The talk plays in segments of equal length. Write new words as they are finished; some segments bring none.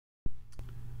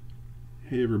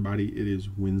Hey everybody, it is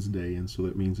Wednesday, and so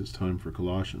that means it's time for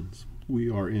Colossians. We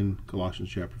are in Colossians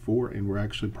chapter 4, and we're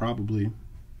actually probably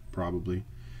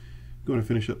going to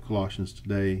finish up Colossians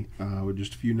today with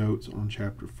just a few notes on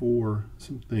chapter 4,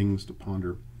 some things to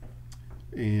ponder,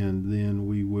 and then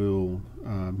we will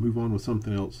move on with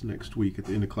something else next week. At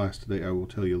the end of class today, I will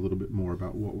tell you a little bit more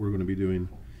about what we're going to be doing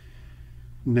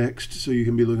next, so you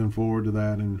can be looking forward to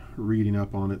that and reading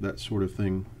up on it, that sort of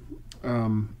thing.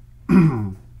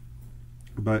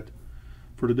 But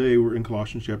for today, we're in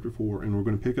Colossians chapter 4, and we're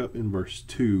going to pick up in verse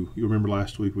 2. You'll remember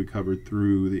last week we covered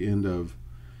through the end of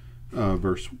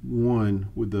verse 1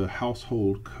 with the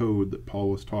household code that Paul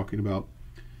was talking about.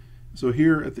 So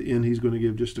here at the end, he's going to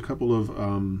give just a couple of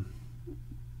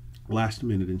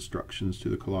last-minute instructions to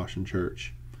the Colossian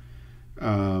church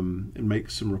and make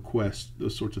some requests,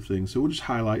 those sorts of things. So we'll just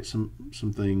highlight some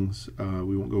things.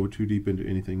 We won't go too deep into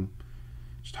anything.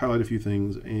 Just highlight a few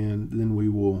things, and then we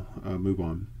will move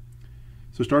on.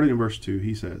 So starting in verse 2,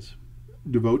 he says,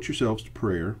 "Devote yourselves to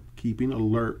prayer, keeping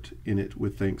alert in it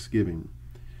with thanksgiving.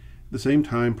 At the same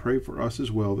time, pray for us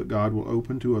as well, that God will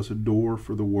open to us a door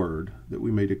for the word, that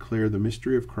we may declare the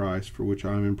mystery of Christ, for which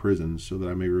I am imprisoned, so that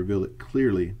I may reveal it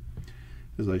clearly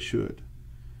as I should.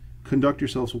 Conduct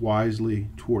yourselves wisely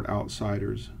toward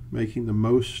outsiders, making the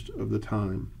most of the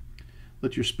time.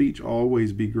 Let your speech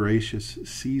always be gracious,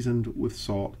 seasoned with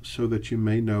salt, so that you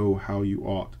may know how you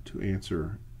ought to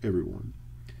answer everyone."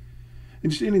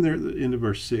 And just ending there at the end of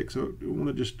verse 6, I want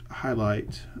to just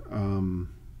highlight kind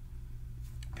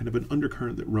of an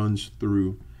undercurrent that runs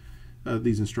through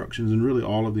these instructions, and really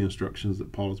all of the instructions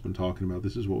that Paul has been talking about.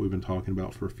 This is what we've been talking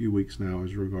about for a few weeks now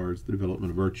as regards the development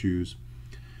of virtues,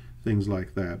 things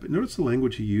like that. But notice the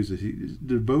language he uses.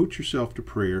 Devote yourself to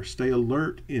prayer, stay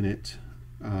alert in it,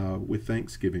 with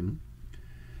thanksgiving.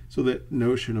 So that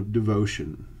notion of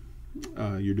devotion,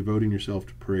 you're devoting yourself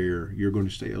to prayer, you're going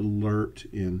to stay alert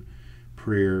in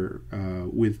prayer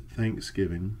with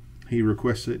thanksgiving. He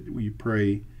requests that we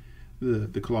pray,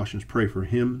 the Colossians pray for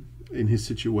him in his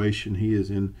situation. He is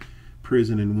in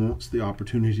prison and wants the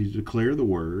opportunity to declare the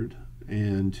word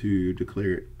and to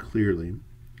declare it clearly.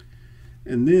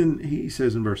 And then he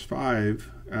says in verse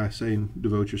 5, saying,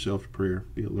 devote yourself to prayer,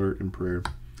 be alert in prayer.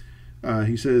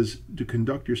 He says to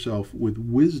conduct yourself with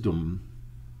wisdom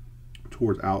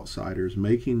towards outsiders,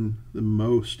 making the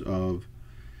most of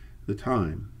the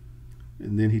time.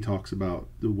 And then he talks about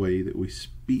the way that we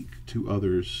speak to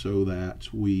others so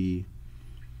that we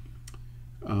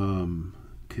can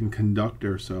conduct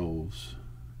ourselves,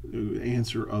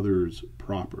 answer others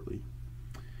properly.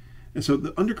 And so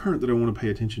the undercurrent that I want to pay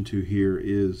attention to here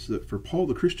is that for Paul,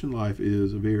 the Christian life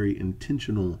is a very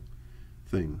intentional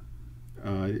thing.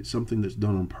 It's something that's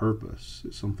done on purpose.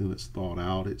 It's something that's thought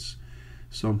out. It's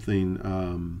something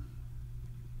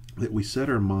that we set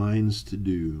our minds to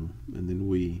do, and then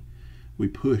we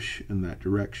push in that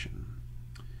direction.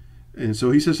 And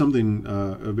so he says something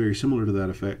very similar to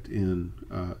that effect in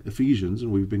Ephesians,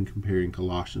 and we've been comparing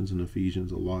Colossians and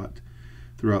Ephesians a lot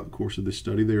throughout the course of this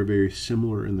study. They're very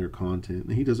similar in their content,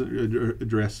 and he doesn't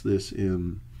address this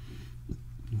in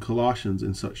Colossians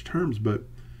in such terms, but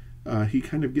he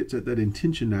kind of gets at that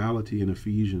intentionality in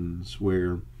Ephesians,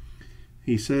 where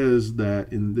he says that,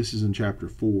 this is in chapter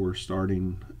 4,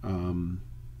 starting, I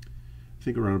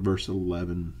think around verse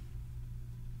 11.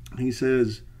 He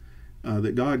says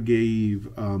that God gave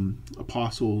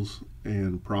apostles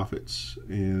and prophets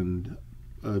and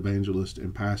evangelists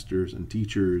and pastors and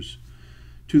teachers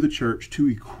to the church to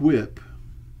equip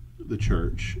the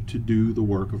church to do the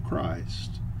work of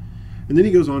Christ. And then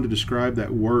he goes on to describe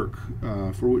that work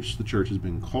for which the church has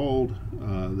been called,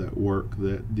 that work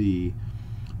that the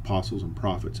apostles and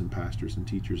prophets and pastors and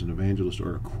teachers and evangelists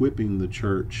are equipping the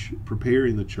church,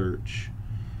 preparing the church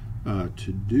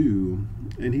to do.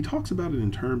 And he talks about it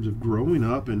in terms of growing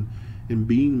up and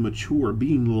being mature,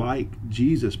 being like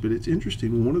Jesus. But it's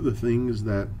interesting, one of the things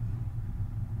that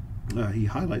he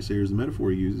highlights there is the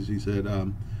metaphor he uses. He said, I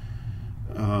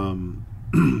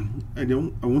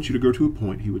want you to go to a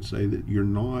point, he would say, that you're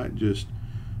not just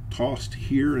tossed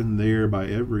here and there by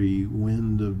every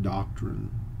wind of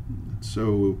doctrine.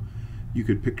 So you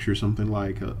could picture something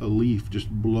like a leaf just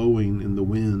blowing in the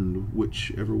wind,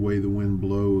 whichever way the wind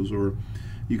blows. Or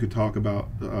you could talk about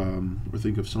or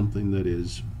think of something that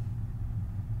is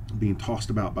being tossed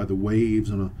about by the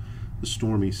waves on a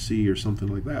stormy sea or something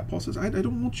like that. Paul says, I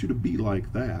don't want you to be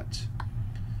like that.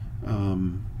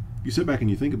 You sit back and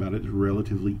you think about it, it's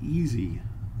relatively easy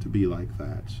to be like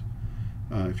that.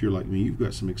 If you're like me, you've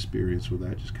got some experience with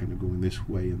that, just kind of going this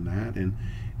way and that,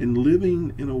 and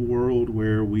living in a world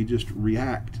where we just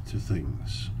react to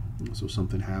things. So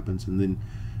something happens, and then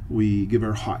we give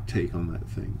our hot take on that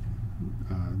thing.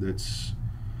 That's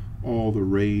all the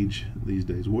rage these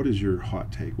days. What is your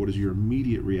hot take? What is your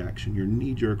immediate reaction, your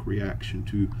knee-jerk reaction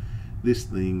to this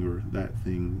thing or that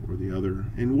thing or the other?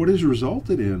 And what has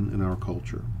resulted in our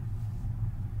culture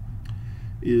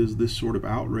is this sort of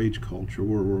outrage culture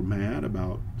where we're mad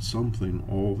about something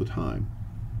all the time.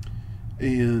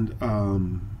 And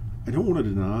I don't want to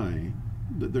deny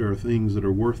that there are things that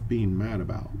are worth being mad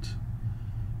about,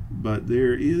 but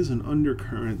there is an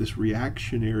undercurrent, this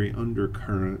reactionary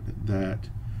undercurrent that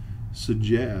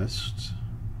suggests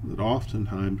that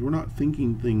oftentimes we're not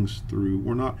thinking things through,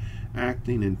 we're not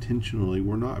acting intentionally,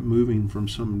 we're not moving from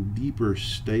some deeper,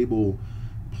 stable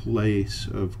place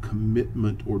of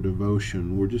commitment or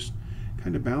devotion. We're just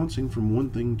kind of bouncing from one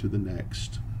thing to the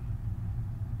next,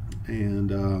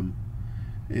 and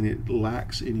it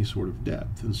lacks any sort of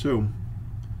depth. And so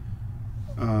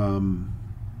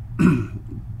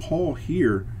Paul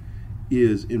here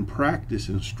is in practice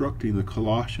instructing the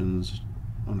Colossians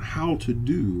on how to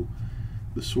do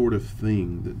the sort of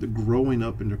thing, the growing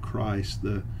up into Christ,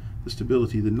 the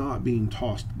stability, the not being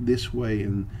tossed this way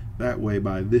and that way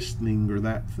by this thing or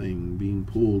that thing, being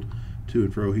pulled to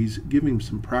and fro. He's giving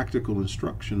some practical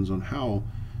instructions on how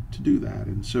to do that.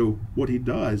 And so what he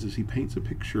does is he paints a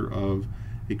picture of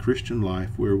a Christian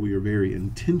life where we are very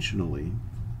intentionally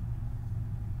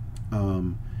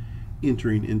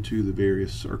entering into the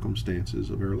various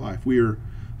circumstances of our life. We are,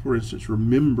 for instance,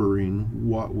 remembering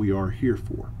what we are here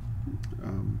for.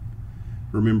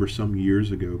 Remember some years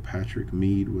ago, Patrick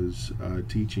Mead was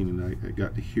teaching, and I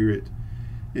got to hear it,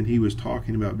 and he was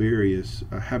talking about various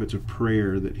habits of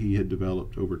prayer that he had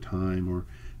developed over time, or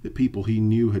that people he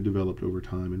knew had developed over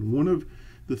time. And one of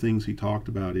the things he talked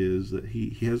about is that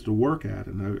he has to work at,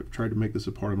 and I've tried to make this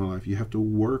a part of my life, you have to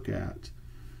work at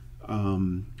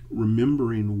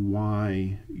remembering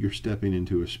why you're stepping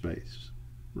into a space,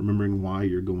 remembering why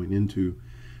you're going into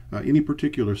any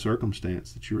particular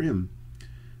circumstance that you're in.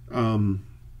 And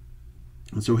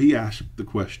so he asked the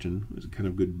question, as a kind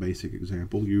of good basic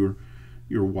example, your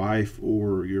wife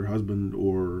or your husband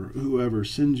or whoever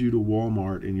sends you to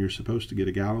Walmart and you're supposed to get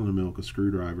a gallon of milk, a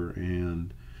screwdriver,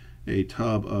 and a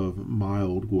tub of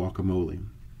mild guacamole.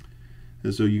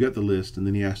 And so you got the list, and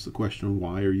then he asked the question,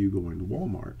 why are you going to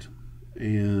Walmart?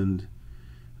 And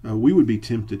we would be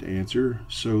tempted to answer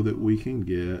so that we can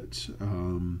get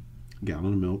a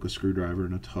gallon of milk, a screwdriver,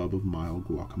 and a tub of mild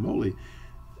guacamole.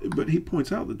 But he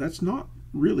points out that that's not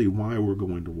really why we're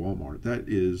going to Walmart. That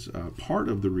is part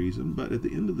of the reason, but at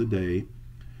the end of the day,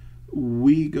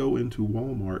 we go into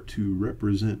Walmart to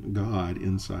represent God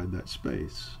inside that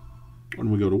space. When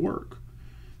we go to work,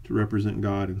 to represent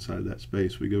God inside that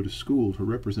space. We go to school to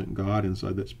represent God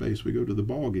inside that space. We go to the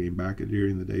ball game back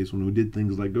during the days when we did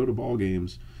things like go to ball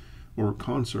games or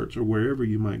concerts or wherever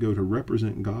you might go to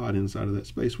represent God inside of that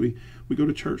space. We go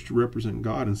to church to represent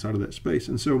God inside of that space.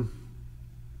 And so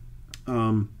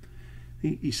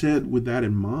he said with that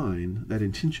in mind, that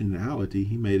intentionality,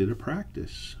 he made it a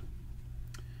practice.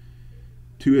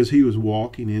 As he was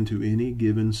walking into any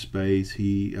given space,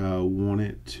 he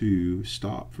wanted to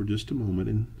stop for just a moment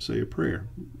and say a prayer,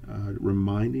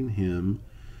 reminding him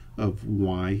of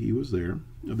why he was there,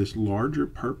 of this larger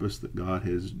purpose that God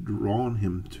has drawn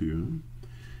him to,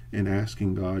 and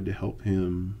asking God to help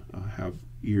him have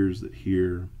ears that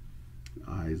hear,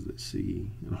 eyes that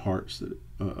see, and a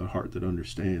heart that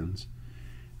understands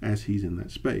as he's in that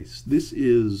space. This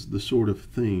is the sort of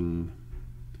thing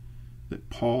that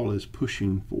Paul is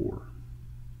pushing for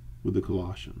with the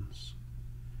Colossians.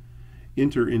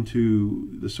 Enter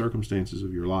into the circumstances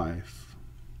of your life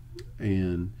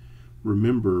and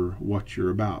remember what you're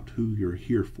about, who you're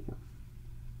here for.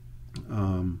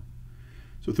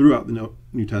 So throughout the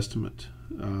New Testament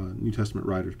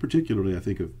writers, particularly I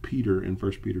think of Peter in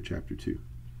 1 Peter chapter 2,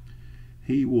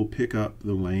 he will pick up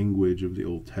the language of the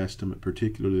Old Testament,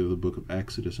 particularly of the book of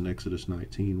Exodus in Exodus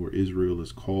 19, where Israel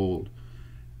is called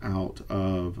out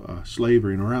of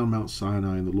slavery and around Mount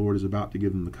Sinai, and the Lord is about to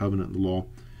give them the covenant and the law.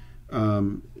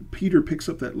 Peter picks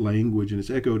up that language, and it's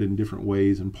echoed in different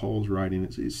ways in Paul's writing.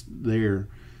 It's there,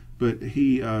 but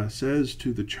he says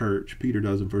to the church, Peter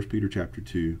does in 1 Peter chapter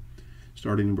 2,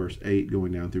 starting in verse 8,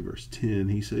 going down through verse 10,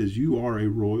 he says, you are a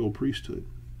royal priesthood,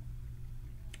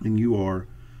 and you are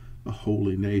a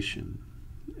holy nation.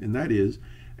 And that is,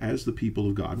 as the people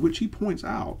of God, which he points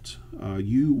out,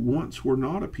 you once were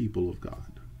not a people of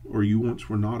God, or you once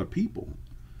were not a people.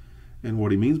 And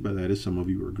what he means by that is some of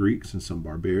you were Greeks and some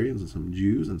barbarians and some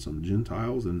Jews and some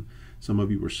Gentiles, and some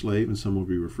of you were slave and some of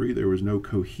you were free. There was no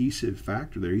cohesive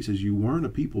factor there. He says you weren't a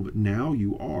people, but now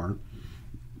you are.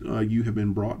 You have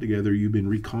been brought together. You've been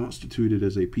reconstituted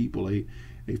as a people,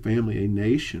 a family, a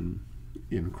nation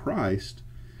in Christ.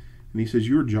 And he says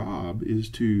your job is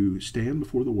to stand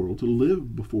before the world, to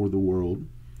live before the world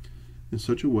in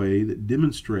such a way that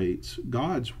demonstrates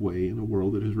God's way in a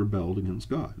world that has rebelled against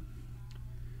God.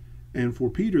 And for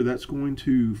Peter, that's going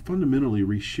to fundamentally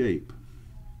reshape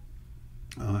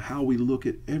how we look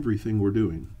at everything we're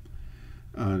doing.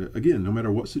 Again, no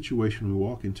matter what situation we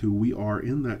walk into, we are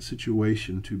in that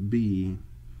situation to be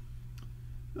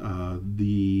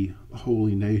the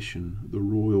holy nation, the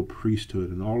royal priesthood,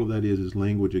 and all of that is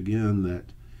language again that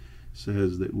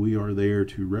says that we are there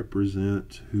to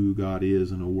represent who God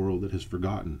is in a world that has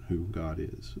forgotten who God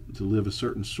is, to live a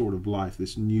certain sort of life,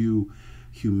 this new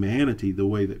humanity, the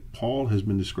way that Paul has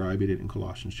been describing it in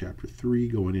Colossians chapter 3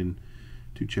 going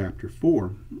into chapter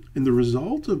 4. And the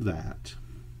result of that,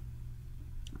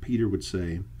 Peter would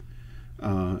say,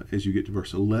 as you get to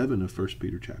verse 11 of 1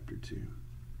 Peter chapter 2,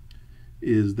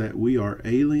 is that we are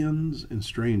aliens and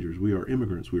strangers. We are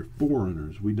immigrants. We are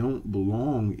foreigners. We don't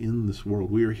belong in this world.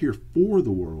 We are here for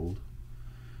the world,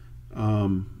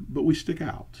 but we stick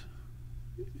out.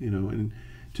 And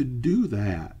to do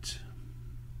that,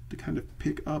 to kind of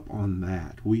pick up on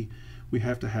that, we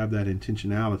have to have that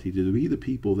intentionality to be the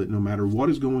people that no matter what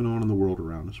is going on in the world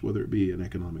around us, whether it be an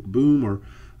economic boom or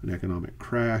an economic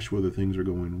crash, whether things are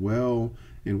going well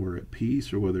and we're at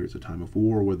peace, or whether it's a time of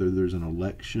war, whether there's an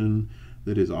election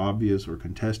that is obvious or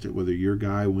contested, whether your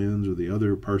guy wins or the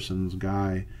other person's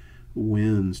guy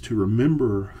wins, to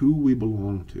remember who we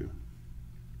belong to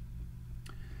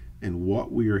and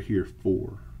what we are here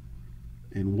for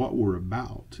and what we're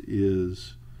about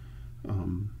is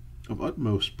of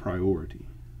utmost priority.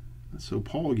 So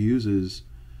Paul uses,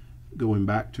 going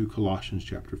back to Colossians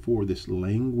chapter 4, this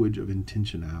language of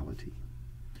intentionality.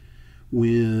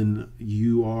 When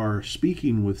you are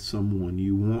speaking with someone,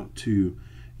 you want to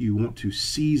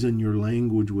season your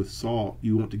language with salt.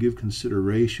 You want to give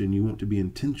consideration. You want to be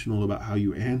intentional about how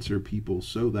you answer people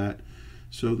so that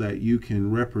you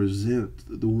can represent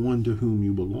the one to whom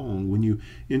you belong. When you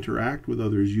interact with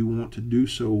others, you want to do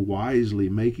so wisely,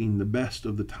 making the best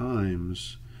of the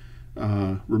times,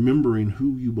 remembering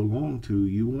who you belong to.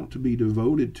 You want to be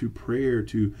devoted to prayer,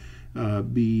 to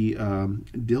be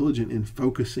diligent in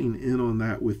focusing in on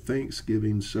that with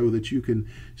thanksgiving so that you can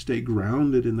stay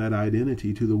grounded in that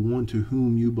identity to the one to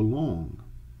whom you belong.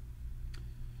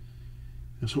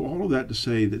 And so all of that to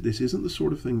say that this isn't the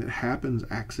sort of thing that happens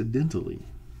accidentally.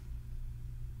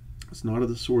 It's not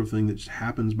the sort of thing that just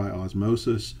happens by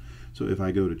osmosis. So if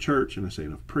I go to church and I say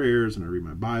enough prayers and I read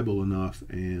my Bible enough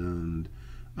and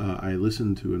I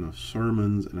listen to enough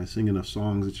sermons and I sing enough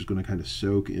songs, it's just going to kind of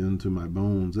soak into my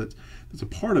bones. That's a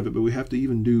part of it, but we have to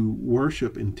even do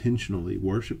worship intentionally.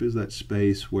 Worship is that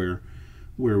space where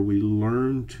we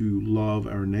learn to love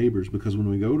our neighbors, because when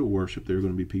we go to worship, there are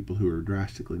going to be people who are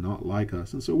drastically not like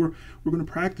us. And so we're going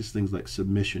to practice things like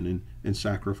submission and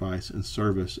sacrifice and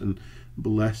service and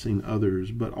blessing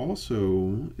others, but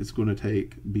also it's going to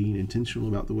take being intentional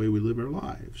about the way we live our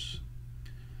lives,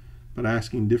 but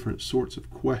asking different sorts of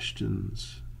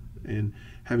questions and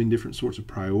having different sorts of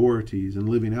priorities and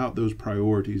living out those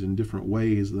priorities in different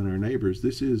ways than our neighbors.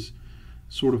 This is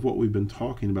sort of what we've been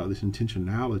talking about, this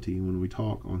intentionality, when we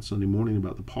talk on Sunday morning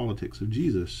about the politics of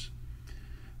Jesus.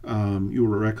 You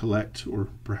will recollect, or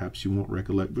perhaps you won't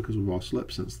recollect because we've all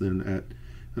slept since then, at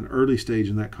an early stage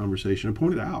in that conversation, I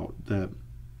pointed out that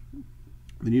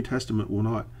the New Testament will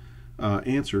not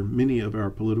answer many of our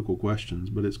political questions,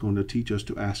 but it's going to teach us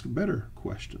to ask better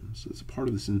questions. It's a part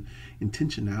of this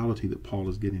intentionality that Paul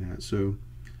is getting at. So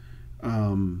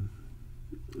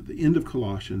at the end of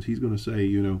Colossians, he's going to say,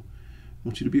 I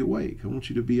want you to be awake. I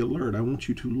want you to be alert. I want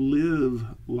you to live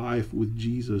life with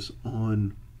Jesus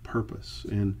on purpose.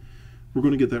 And we're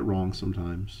going to get that wrong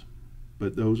sometimes,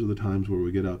 but those are the times where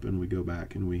we get up and we go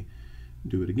back and we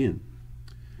do it again.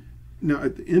 Now,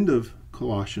 at the end of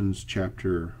Colossians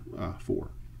chapter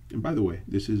 4, and by the way,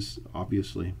 this is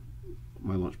obviously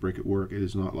my lunch break at work. It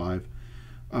is not live.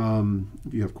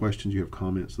 If you have questions, you have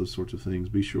comments, those sorts of things,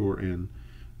 be sure and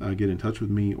get in touch with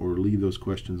me or leave those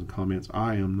questions and comments.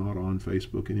 I am not on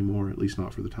Facebook anymore, at least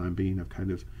not for the time being. I've kind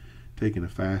of taken a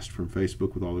fast from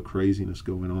Facebook with all the craziness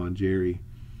going on. Jerry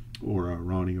or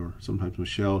Ronnie or sometimes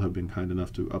Michelle have been kind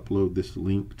enough to upload this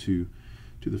link to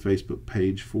the Facebook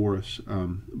page for us.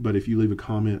 But if you leave a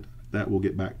comment, that will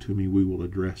get back to me. We will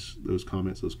address those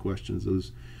comments, those questions,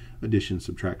 those additions,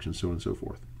 subtractions, so on and so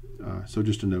forth. So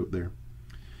just a note there.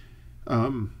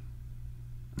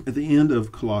 At the end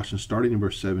of Colossians, starting in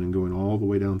verse 7 and going all the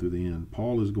way down through the end,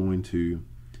 Paul is going to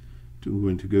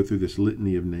go through this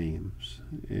litany of names,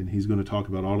 and he's going to talk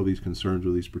about all of these concerns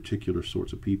with these particular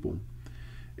sorts of people.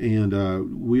 And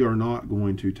we are not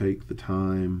going to take the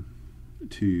time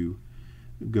to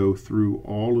go through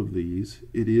all of these.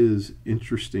 It is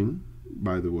interesting,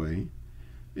 by the way,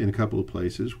 in a couple of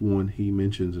places. One, he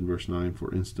mentions in verse 9,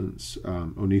 for instance,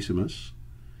 Onesimus.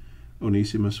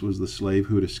 Onesimus was the slave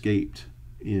who had escaped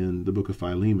in the book of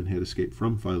Philemon. He had escaped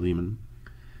from Philemon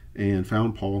and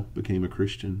found Paul, became a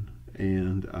Christian.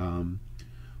 And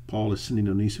Paul is sending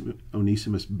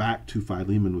Onesimus back to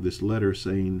Philemon with this letter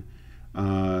saying,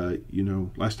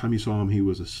 last time you saw him, he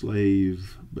was a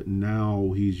slave, but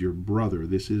now he's your brother.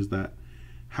 This is that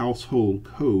household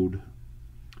code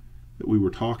that we were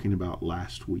talking about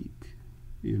last week.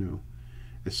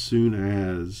 As soon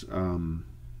as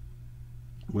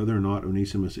whether or not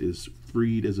Onesimus is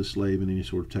freed as a slave in any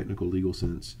sort of technical legal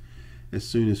sense, as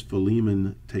soon as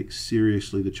Philemon takes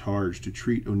seriously the charge to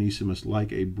treat Onesimus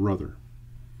like a brother,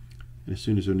 and as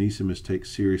soon as Onesimus takes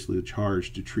seriously the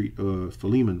charge to treat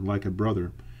Philemon like a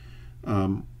brother,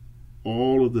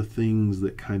 all of the things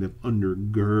that kind of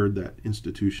undergird that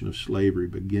institution of slavery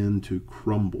begin to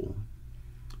crumble,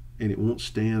 and it won't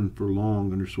stand for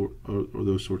long under or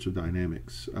those sorts of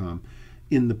dynamics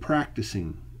in the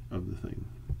practicing of the thing.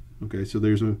 Okay, so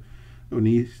there's a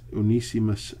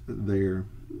Onesimus there.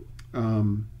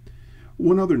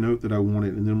 One other note that I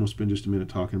wanted, and then we'll spend just a minute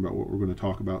talking about what we're going to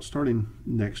talk about starting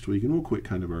next week, and we'll quit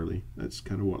kind of early. That's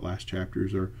kind of what last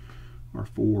chapters are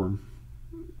for.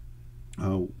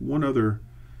 One other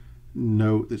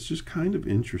note that's just kind of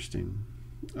interesting.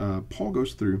 Paul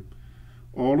goes through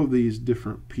all of these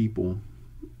different people,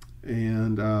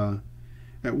 and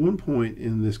at one point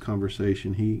in this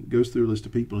conversation, he goes through a list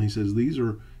of people, and he says, these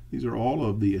are all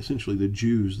of essentially the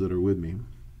Jews that are with me.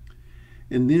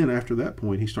 And then after that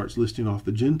point, he starts listing off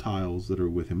the Gentiles that are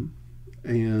with him.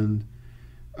 And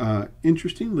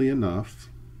interestingly enough,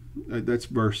 that's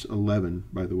verse 11,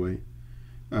 by the way.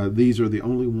 These are the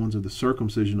only ones of the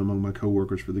circumcision among my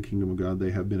co-workers for the kingdom of God.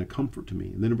 They have been a comfort to me.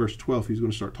 And then in verse 12, he's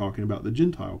going to start talking about the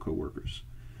Gentile co-workers.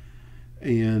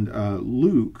 And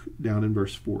Luke, down in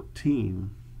verse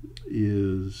 14,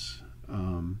 is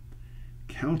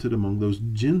counted among those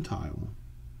Gentile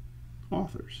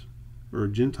authors, or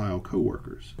Gentile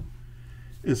co-workers.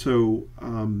 And so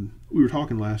we were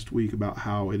talking last week about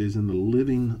how it is in the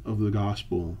living of the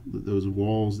gospel that those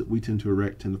walls that we tend to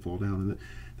erect tend to fall down. And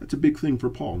that's a big thing for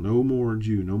Paul. No more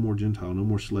Jew, no more Gentile, no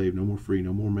more slave, no more free,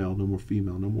 no more male, no more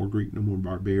female, no more Greek, no more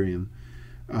barbarian.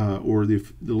 Or the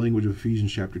language of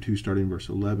Ephesians chapter 2, starting in verse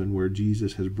 11, where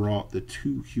Jesus has brought the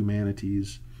two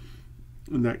humanities,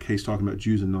 in that case talking about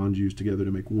Jews and non-Jews together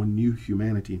to make one new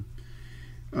humanity.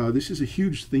 This is a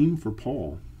huge theme for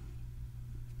Paul.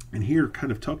 And here,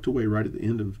 kind of tucked away right at the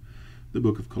end of the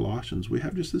book of Colossians, we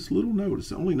have just this little note. It's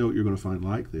the only note you're going to find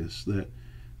like this, that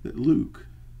Luke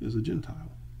is a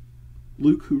Gentile.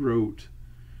 Luke, who wrote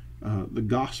the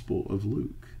Gospel of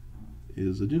Luke,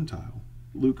 is a Gentile.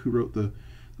 Luke, who wrote the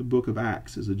book of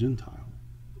Acts, is a Gentile.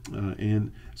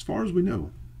 And as far as we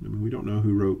know, we don't know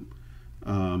who wrote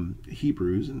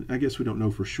Hebrews, and I guess we don't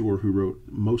know for sure who wrote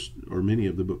most or many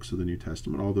of the books of the New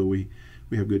Testament, although we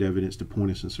have good evidence to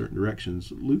point us in certain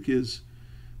directions. Luke is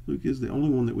the only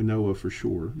one that we know of for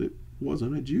sure that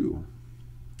wasn't a Jew.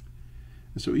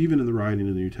 And so even in the writing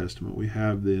of the New Testament, we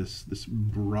have this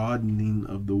broadening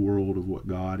of the world of what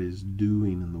God is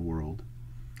doing in the world.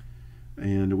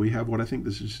 And we have what I think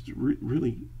this is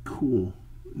really cool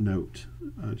note,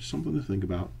 just something to think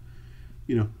about.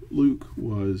 Luke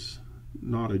was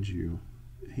not a Jew.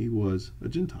 He was a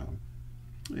Gentile.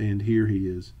 And here he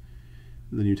is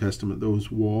in the New Testament.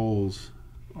 Those walls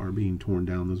are being torn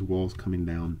down, those walls coming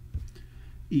down,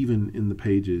 even in the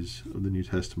pages of the New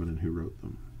Testament and who wrote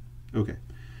them. Okay,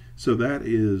 so that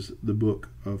is the book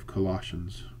of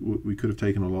Colossians. We could have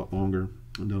taken a lot longer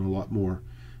and done a lot more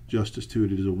justice to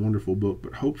it. It is a wonderful book,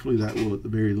 but hopefully that will at the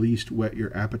very least whet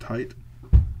your appetite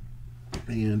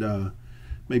and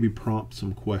maybe prompt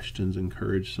some questions,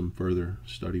 encourage some further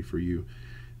study for you.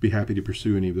 Be happy to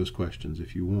pursue any of those questions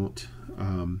if you want.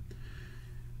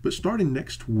 But starting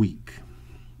next week,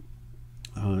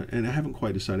 and I haven't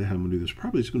quite decided how I'm going to do this,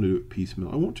 probably just going to do it piecemeal.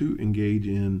 I want to engage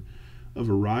in a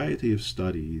variety of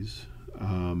studies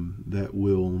that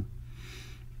will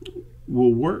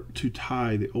work to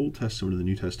tie the Old Testament and the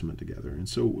New Testament together. And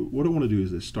so what I want to do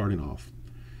is this, starting off,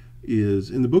 is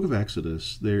in the book of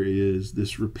Exodus, there is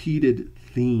this repeated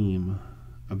theme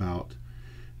about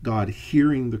God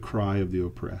hearing the cry of the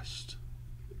oppressed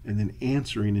and then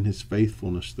answering in his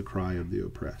faithfulness the cry of the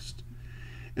oppressed.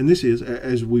 And this is,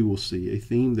 as we will see, a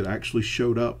theme that actually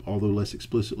showed up, although less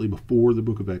explicitly, before the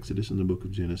book of Exodus and the book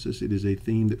of Genesis. It is a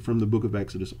theme that from the book of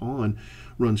Exodus on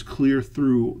runs clear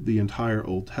through the entire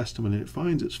Old Testament, and it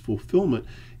finds its fulfillment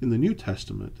in the New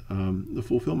Testament. The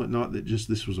fulfillment, not that just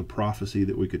this was a prophecy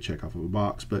that we could check off of a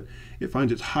box, but it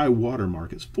finds its high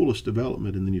watermark, its fullest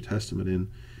development in the New Testament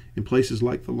in places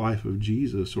like the life of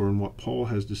Jesus, or in what Paul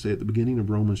has to say at the beginning of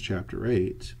Romans chapter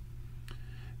 8.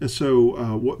 And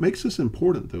so what makes this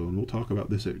important, though, and we'll talk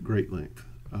about this at great length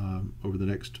over the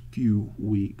next few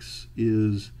weeks,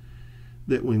 is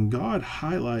that when God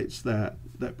highlights that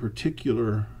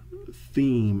particular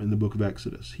theme in the book of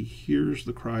Exodus, he hears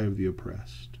the cry of the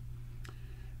oppressed,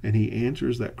 and he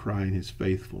answers that cry in his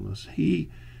faithfulness.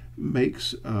 He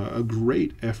makes a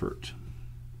great effort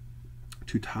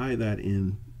to tie that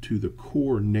in to the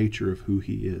core nature of who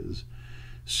he is,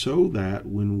 so that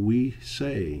when we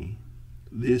say,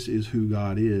 this is who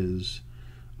God is,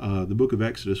 the book of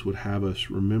Exodus would have us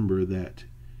remember that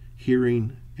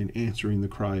hearing and answering the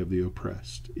cry of the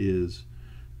oppressed is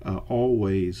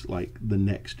always like the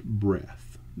next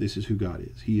breath. This is who God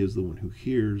is. He is the one who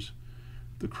hears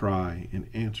the cry and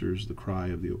answers the cry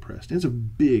of the oppressed. And it's a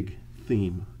big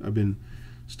theme. I've been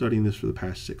studying this for the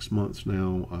past 6 months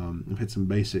now. I've had some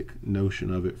basic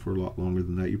notion of it for a lot longer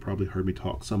than that. You probably heard me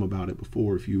talk some about it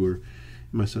before if you were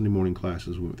in my Sunday morning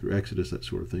classes. We went through Exodus, that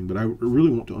sort of thing. But I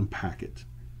really want to unpack it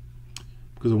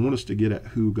because I want us to get at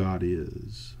who God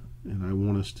is, and I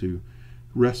want us to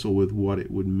wrestle with what it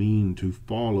would mean to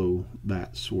follow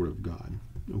that sort of God.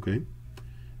 Okay?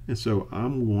 And so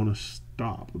I'm going to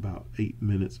stop about 8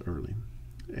 minutes early.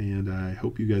 And I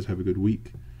hope you guys have a good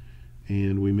week.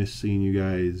 And we miss seeing you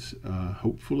guys.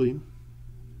 Hopefully,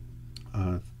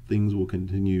 things will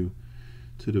continue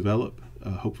to develop,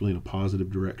 hopefully in a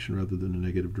positive direction rather than a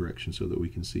negative direction, so that we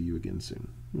can see you again soon.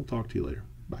 We'll talk to you later.